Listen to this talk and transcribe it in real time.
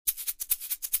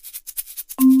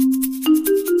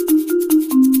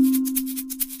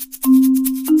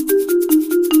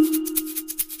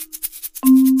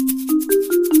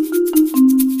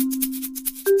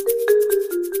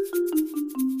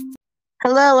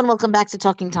and welcome back to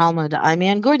Talking Talmud. I'm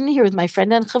Ann Gordon here with my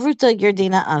friend and chavruta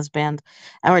Yerdina Osband.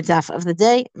 Our daf of the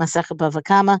day, Masechet Bava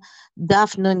Kamma,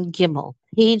 Daf Nun Gimel,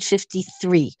 page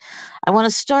 53. I want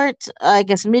to start, I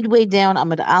guess, midway down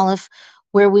Amud Aleph,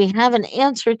 where we have an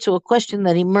answer to a question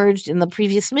that emerged in the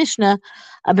previous Mishnah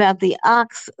about the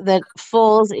ox that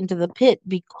falls into the pit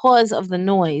because of the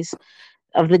noise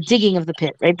of the digging of the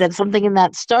pit, right? That something in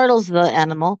that startles the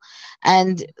animal.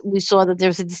 And we saw that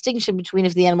there's a distinction between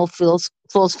if the animal falls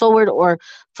forward or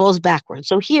falls backward.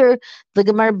 So here the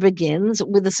Gemara begins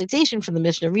with a citation from the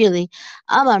Mishnah, really.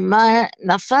 Amar mar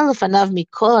nafal lefanav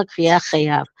mikol hakriya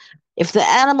chayav. If the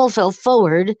animal fell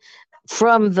forward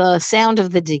from the sound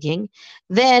of the digging,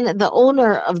 then the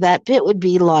owner of that pit would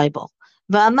be liable.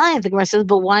 The Gemara says,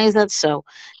 but why is that so?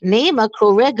 Nema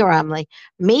koregaramli.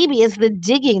 Maybe it's the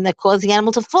digging that caused the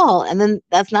animal to fall, and then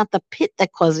that's not the pit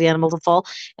that caused the animal to fall,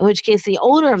 in which case the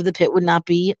owner of the pit would not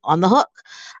be on the hook.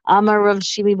 Amar Rav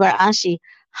Shimi bar Ashi,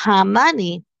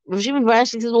 Hamani. Rav Shimi bar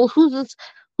Ashi says, well,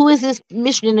 who is this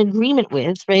mission in agreement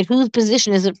with, right? Whose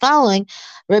position is it following?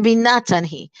 Rabbi Natan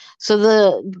he. So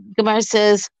the Gemara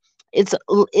says,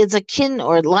 it's akin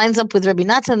or lines up with Rabbi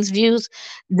Natan's views,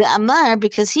 the Amar,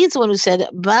 because he's the one who said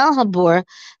Baal Habor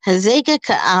Hazeka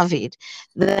Ka'avid,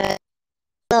 the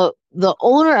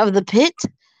owner of the pit.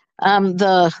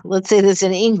 Let's say this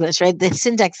in English, right? The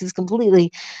syntax is completely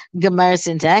Gemara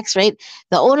syntax, right?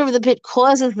 The owner of the pit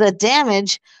causes the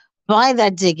damage by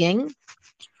that digging.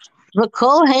 And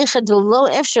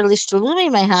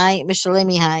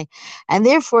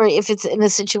therefore, if it's in a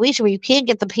situation where you can't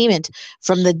get the payment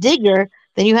from the digger,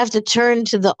 then you have to turn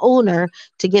to the owner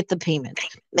to get the payment.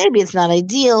 Maybe it's not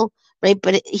ideal, right?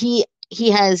 But he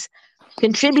has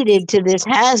contributed to this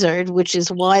hazard, which is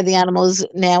why the animal is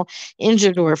now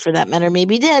injured, or for that matter,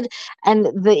 maybe dead. And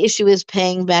the issue is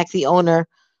paying back the owner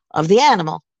of the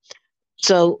animal.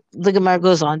 So the Gemara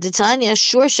goes on. Titania,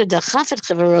 shorsha dachafet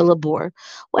chavero labor.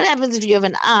 What happens if you have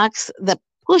an ox that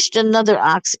pushed another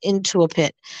ox into a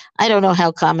pit? I don't know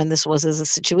how common this was as a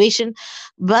situation.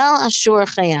 Baal ashur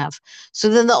chayav. So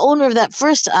then the owner of that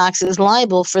first ox is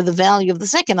liable for the value of the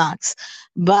second ox.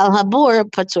 Baal habor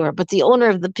patur. But the owner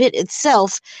of the pit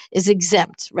itself is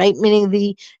exempt, right? Meaning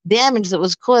the damage that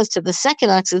was caused to the second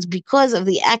ox is because of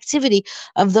the activity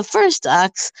of the first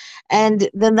ox. And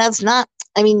then that's not,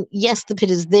 I mean, yes, the pit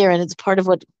is there and it's part of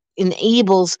what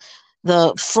enables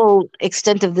the full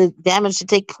extent of the damage to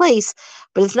take place,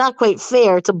 but it's not quite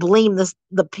fair to blame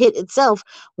the pit itself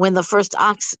when the first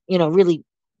ox, really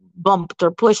bumped or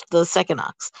pushed the second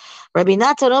ox. Rabbi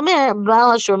Natan Omer,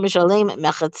 Baal Hashor Mishalem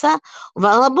Mechatza,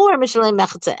 Baal Habor Mishalem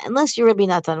Mechatza. Unless you're Rabbi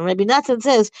Natan. Rabbi Natan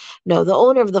says, no, the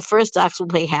owner of the first ox will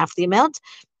pay half the amount,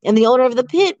 and the owner of the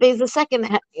pit pays the second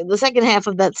half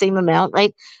of that same amount,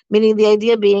 right? Meaning the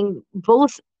idea being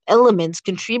both elements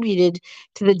contributed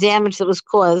to the damage that was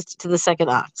caused to the second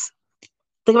ox.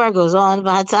 The Gemara goes on.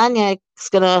 Vahatanya is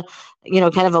going to,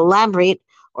 kind of elaborate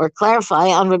or clarify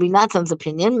on Rabbi Natan's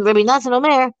opinion. Rabbi Natan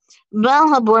Omer, Baal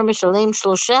Habor Mishalem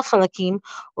Shlosha Chalakim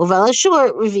Uval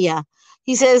Ashur Rivia.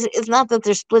 He says it's not that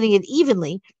they're splitting it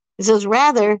evenly. He says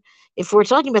rather, if we're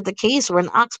talking about the case where an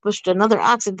ox pushed another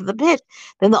ox into the pit,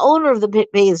 then the owner of the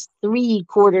pit pays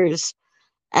 3/4,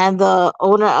 and the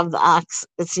owner of the ox,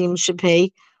 it seems, should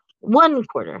pay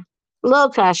 1/4. Lo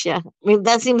kasha. I mean,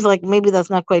 that seems like maybe that's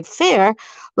not quite fair.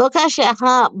 Lo kasha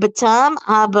ha batam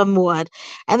ha bamuad.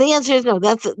 And the answer is no.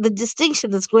 That's the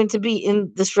distinction that's going to be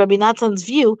in this Rabbi Natan's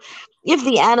view. If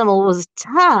the animal was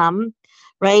tam,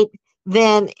 right,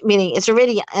 then meaning it's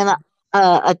already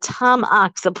a tam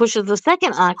ox that pushes the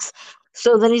second ox,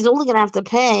 so then he's only going to have to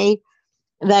pay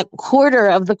that quarter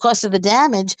of the cost of the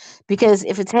damage, because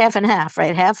if it's half and half,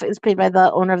 right, half is paid by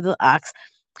the owner of the ox,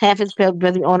 half is paid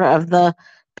by the owner of the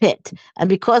pit. And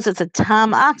because it's a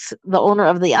tam ox, the owner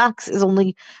of the ox is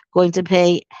only going to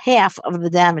pay half of the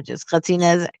damages, chatzi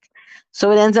nezek.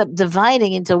 So it ends up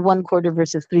dividing into 1/4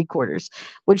 versus 3/4,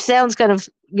 which sounds kind of,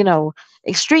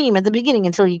 extreme at the beginning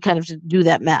until you kind of do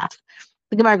that math.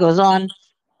 The Gemara goes on.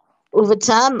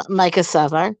 Uvatam Micah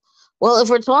Savar. Well, if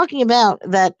we're talking about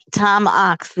that tam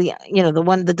ox, the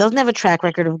one that doesn't have a track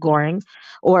record of goring,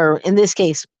 or in this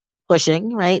case,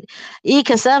 pushing, right? If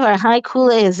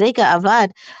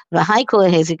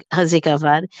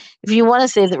you want to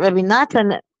say that Rabbi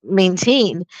Natan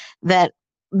maintained that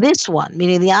this one,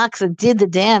 meaning the ox that did the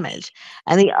damage,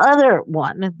 and the other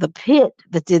one, the pit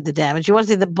that did the damage, you want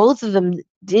to say that both of them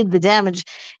did the damage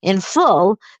in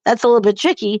full, that's a little bit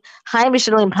tricky. High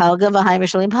Mishalim Palga, Vahai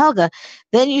Mishalim Palga.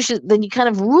 Then you kind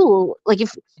of rule, like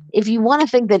if you want to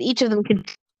think that each of them can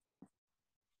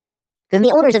then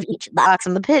the owners of each, the ox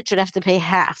and the pit, should have to pay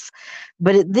half.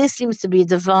 But this seems to be a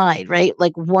divide, right?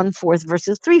 Like 1/4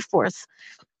 versus 3/4.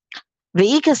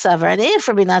 Ve'ika savar, and if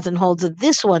Rabbi Natan holds that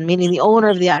this one, meaning the owner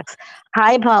of the ox,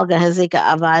 high palga hazika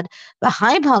avad, the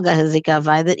high palga hazika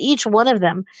avad, that each one of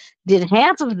them did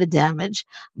half of the damage,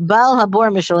 bal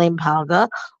habor mishalem palga,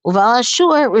 uval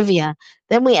ashur rivia.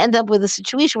 Then we end up with a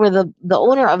situation where the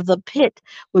owner of the pit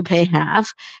would pay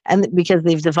half, and because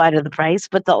they've divided the price,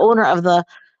 but the owner of the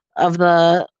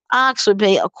ox would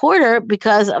pay a quarter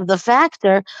because of the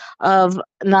factor of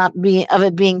not being of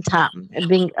it being tam, it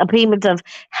being a payment of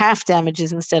half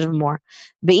damages instead of more.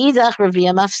 Beidach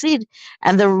revia mafsid,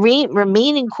 and the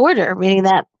remaining quarter, meaning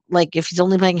that like if he's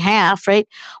only paying half, right?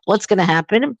 What's going to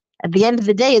happen at the end of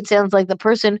the day? It sounds like the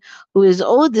person who is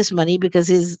owed this money because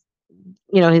his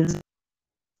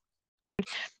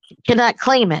cannot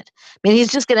claim it. I mean,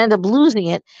 he's just going to end up losing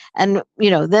it. And,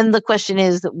 then the question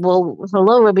is, well,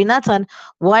 hello, Rabbi Natan,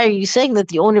 why are you saying that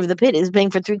the owner of the pit is paying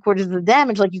for 3/4 of the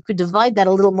damage? Like you could divide that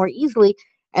a little more easily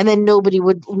and then nobody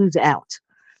would lose out.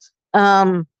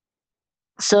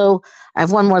 So I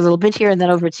have one more little bit here and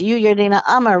then over to you, Yardina.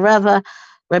 Amar Rava,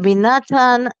 Rabbi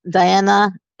Natan,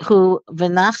 Diana, who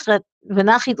Venachit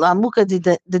Lamuka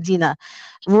Dina.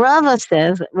 Rava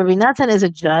says Rabbi Natan is a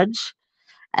judge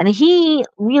and he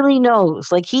really knows,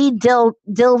 like he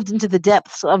delved into the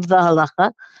depths of the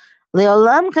halacha.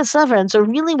 Leolam kasavar, and so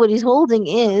really what he's holding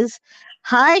is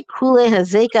Hai kule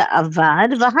hazeka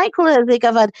avad, v'hai kule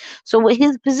hazeka avad. So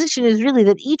his position is really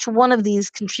that each one of these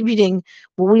contributing,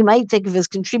 what we might think of as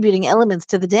contributing elements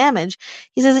to the damage,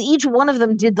 he says each one of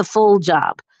them did the full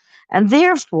job. And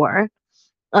therefore,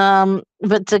 but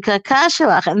to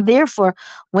kakashalach, and therefore,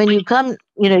 when you come,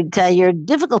 to your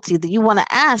difficulty that you want to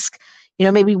ask,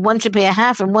 maybe one should pay a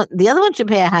half and the other one should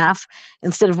pay a half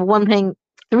instead of one paying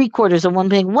 3/4 and one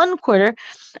paying 1/4.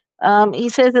 He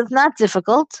says it's not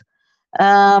difficult.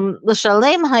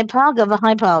 L'shalem haipalga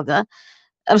v'haipalga.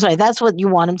 I'm sorry, that's what you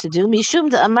want him to do. Mishum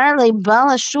de amar le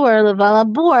balashur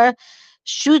levalabur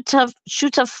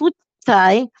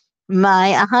shutafutai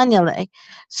my ahanyale.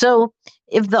 So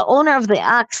if the owner of the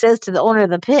ox says to the owner of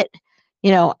the pit,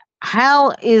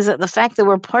 how is it the fact that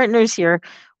we're partners here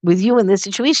with you in this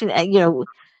situation?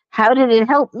 How did it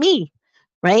help me?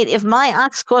 Right? If my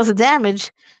ox caused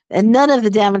damage and none of the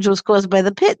damage was caused by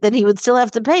the pit, then he would still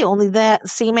have to pay only that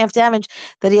same half damage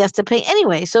that he has to pay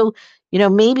anyway. So,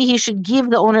 maybe he should give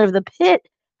the owner of the pit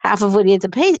half of what he had to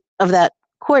pay of that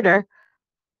quarter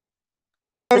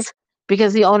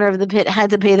because the owner of the pit had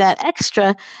to pay that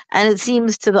extra. And it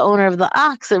seems to the owner of the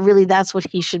ox that really that's what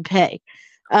he should pay.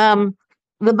 The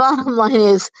bottom line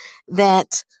is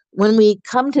that when we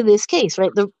come to this case,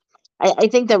 right, I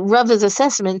think that Rava's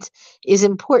assessment is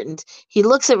important. He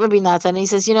looks at Rabbi Natan and he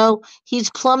says, he's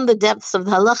plumbed the depths of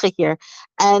the halacha here,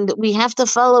 and we have to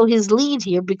follow his lead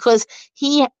here because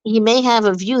he may have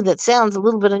a view that sounds a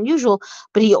little bit unusual,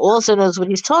 but he also knows what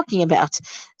he's talking about.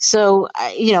 So,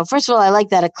 first of all, I like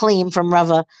that acclaim from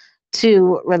Rava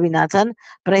to Rabbi Natan,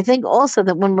 but I think also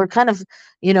that when we're kind of,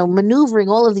 maneuvering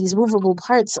all of these movable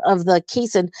parts of the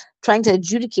case and trying to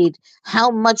adjudicate how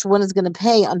much one is going to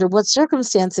pay under what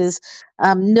circumstances,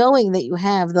 knowing that you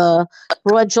have the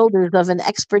broad shoulders of an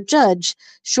expert judge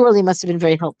surely must have been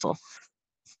very helpful.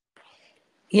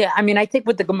 Yeah, I mean, I think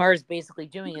what the Gemara is basically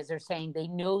doing is they're saying they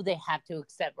know they have to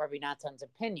accept Rabbi Natan's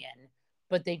opinion,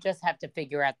 but they just have to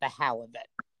figure out the how of it.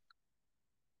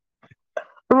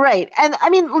 Right. And I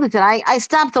mean, listen, I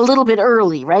stopped a little bit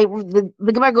early, right?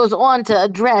 The Gemara goes on to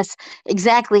address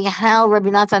exactly how Rabbi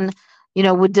Natan,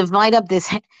 would divide up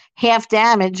this half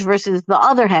damage versus the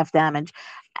other half damage.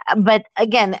 But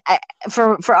again,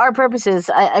 for our purposes,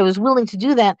 I was willing to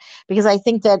do that because I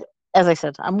think that, as I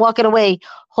said, I'm walking away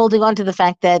holding on to the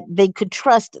fact that they could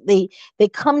trust, they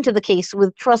come to the case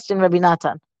with trust in Rabbi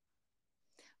Natan.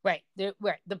 Right.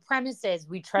 The premise is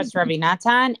we trust Rabbi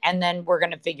Natan, and then we're going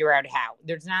to figure out how.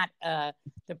 There's not,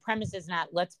 the premise is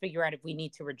not, let's figure out if we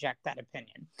need to reject that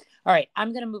opinion. All right.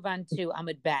 I'm going to move on to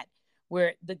Amud Bet,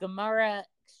 where the Gemara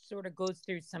sort of goes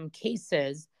through some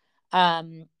cases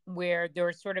where there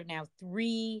are sort of now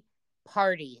 3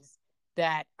 parties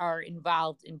that are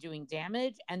involved in doing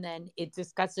damage, and then it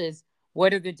discusses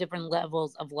what are the different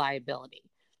levels of liability.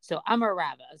 So Amar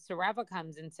Rava. So Rava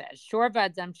comes and says, Shor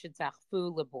v'adam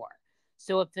shetzachfu labor.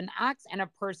 So if an ox and a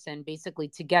person basically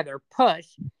together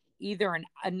push either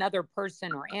another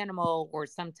person or animal or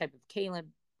some type of kalim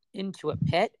into a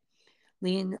pit,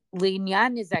 linyan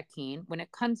nizakin, when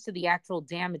it comes to the actual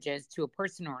damages to a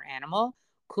person or animal,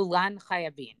 kulan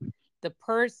chayavin. The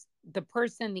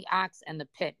person, the ox, and the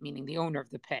pit, meaning the owner of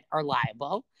the pit, are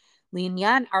liable.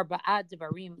 Linyan arba'a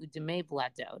devarim udemei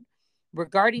vladod.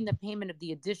 Regarding the payment of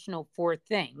the additional four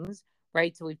things,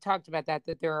 right? So we've talked about that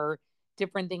there are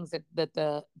different things that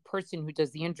the person who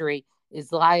does the injury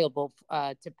is liable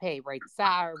to pay, right?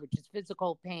 Tsar, which is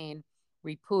physical pain,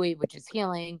 ripui, which is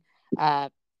healing, uh,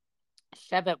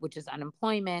 shevet, which is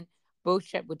unemployment,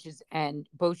 boshet, which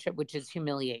is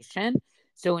humiliation.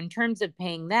 So in terms of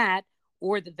paying that,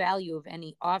 or the value of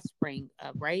any offspring,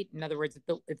 right? In other words,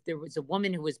 if there was a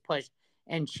woman who was pushed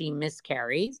and she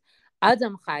miscarries,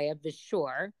 Adam Chaya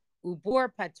Vishor Ubor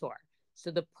Pator. So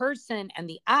the person and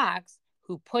the ox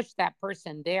who pushed that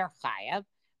person, they're Chayav,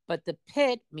 but the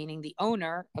pit, meaning the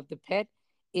owner of the pit,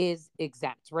 is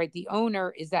exempt, right? The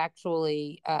owner is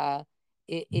actually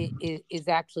is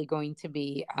actually going to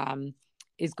be Adam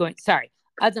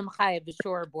Chayav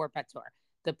Vishor Bor Pator.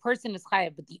 The person is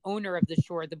Chayav, but the owner of the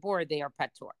shore, the board, they are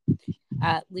Pator.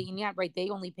 Right? They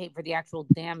only pay for the actual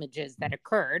damages that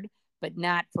occurred, but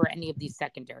not for any of these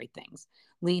secondary things.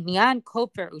 Linyan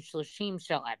kofer ushloshim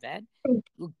shel eved,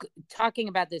 talking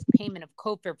about this payment of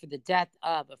kofer for the death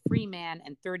of a free man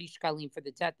and 30 shkalim for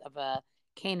the death of a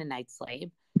Canaanite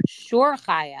slave. Shor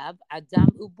chayav adam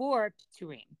ubor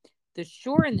pturim. The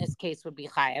shore in this case would be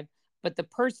chayav, but the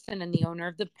person and the owner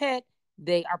of the pit,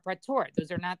 they are prator.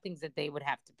 Those are not things that they would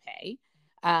have to pay.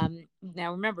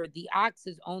 Now remember, the ox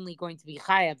is only going to be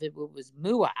chayav if it was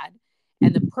muad,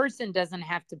 and the person doesn't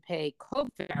have to pay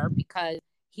kofer because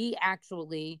he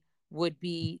actually would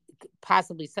be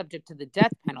possibly subject to the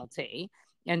death penalty.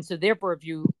 And so therefore, if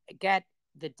you get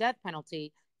the death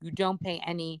penalty, you don't pay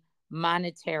any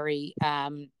monetary,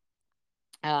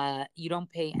 you don't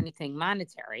pay anything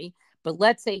monetary. But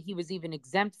let's say he was even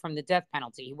exempt from the death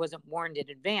penalty. He wasn't warned in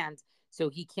advance, so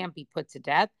he can't be put to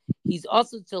death. He's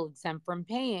also still exempt from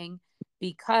paying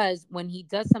because when he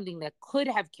does something that could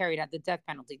have carried out the death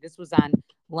penalty, this was on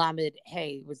Lamed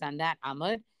Hey, was on that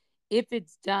Amud. If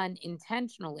it's done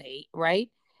intentionally, right?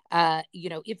 If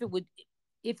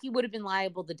he would have been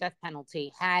liable the death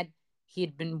penalty had he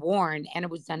had been warned and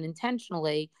it was done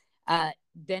intentionally,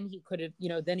 then he could have,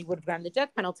 then he would have gotten the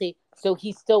death penalty. So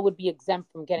he still would be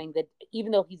exempt from getting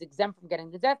even though he's exempt from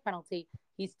getting the death penalty,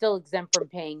 he's still exempt from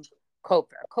paying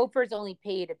kofer. Kofer is only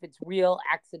paid if it's real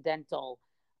accidental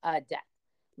death.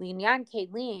 Linyan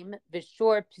kelim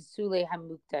v'shor pisule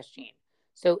hamuktashim.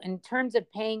 So in terms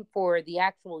of paying for the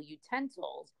actual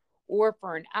utensils or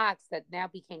for an ox that now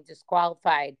became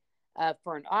disqualified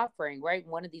for an offering, right?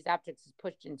 One of these objects is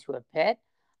pushed into a pit.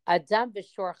 Adam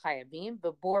v'shor chayavim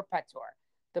v'bor pator.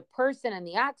 The person and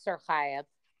the ox are chayav,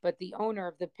 but the owner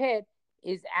of the pit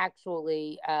is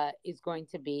actually is going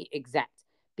to be exempt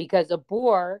because a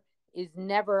bor is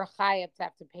never chayav to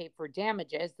have to pay for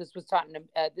damages. This was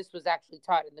actually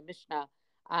taught in the Mishnah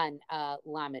on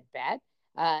Lamed Bet.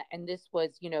 And this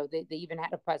was, they even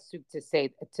had a pasuk to say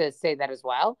that as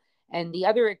well. And the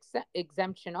other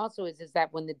exemption also is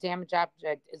that when the damaged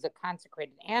object is a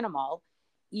consecrated animal,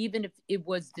 even if it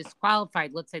was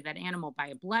disqualified, let's say that animal by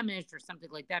a blemish or something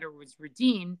like that, or was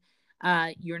redeemed,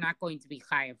 you're not going to be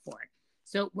chayav for it.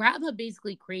 So Rava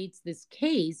basically creates this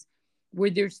case where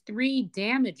there's three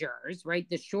damagers, right?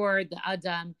 The shor, the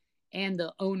adam, and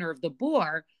the owner of the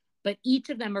boar, but each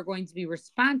of them are going to be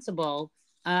responsible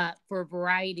for a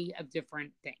variety of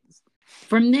different things.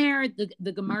 From there,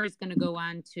 the Gemara is going to go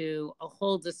on to a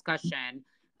whole discussion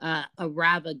a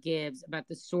Rava gives about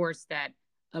the source that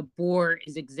a boar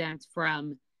is exempt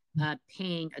from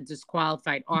paying a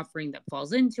disqualified offering that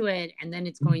falls into it. And then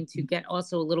it's going to get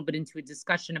also a little bit into a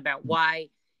discussion about why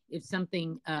if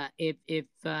something,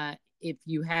 if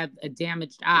you have a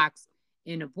damaged ox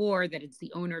in a boar, that it's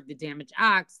the owner of the damaged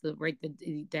ox,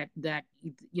 that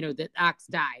ox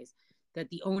dies, that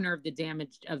the owner of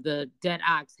the dead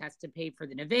ox has to pay for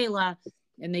the nevela.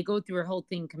 And they go through a whole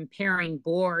thing comparing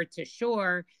boar to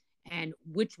shore and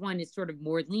which one is sort of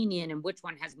more lenient and which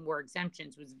one has more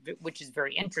exemptions, which is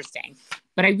very interesting.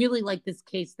 But I really like this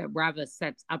case that Rava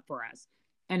sets up for us.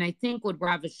 And I think what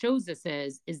Rava shows us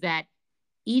is that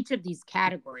each of these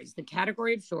categories, the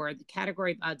category of shore, the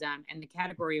category of adam, and the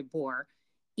category of boar,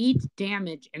 each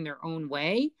damage in their own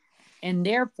way. And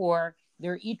therefore,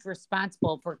 they're each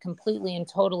responsible for a completely and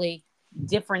totally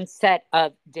different set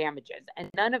of damages.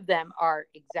 And none of them are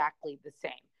exactly the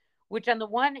same, which on the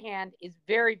one hand is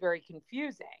very, very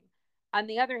confusing. On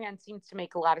the other hand, seems to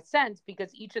make a lot of sense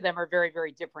because each of them are very,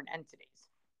 very different entities.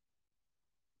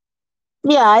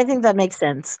 Yeah, I think that makes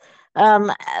sense.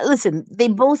 Listen, they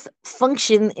both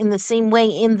function in the same way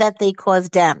in that they cause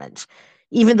damage,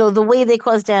 even though the way they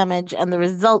cause damage and the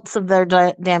results of their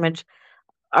damage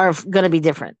are going to be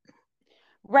different.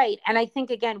 Right. And I think,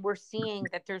 again, we're seeing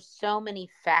that there's so many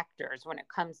factors when it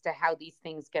comes to how these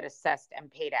things get assessed and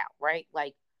paid out, right?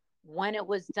 Like when it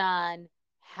was done,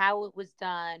 how it was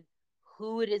done,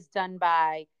 who it is done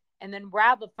by. And then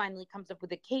Rava finally comes up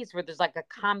with a case where there's like a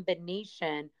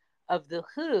combination of the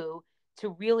who to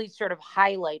really sort of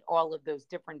highlight all of those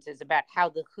differences about how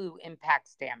the who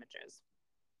impacts damages.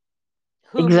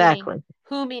 Exactly.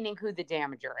 Who meaning who the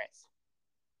damager is.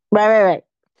 Right.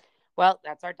 Well,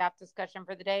 that's our top discussion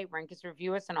for the day. Rank us,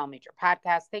 review us on all major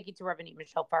podcasts. Thank you to Rabbi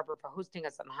Michelle Farber for hosting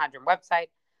us on the Hadron website.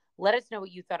 Let us know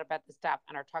what you thought about the stuff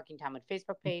on our Talking Talmud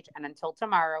Facebook page. And until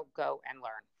tomorrow, go and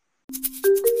learn.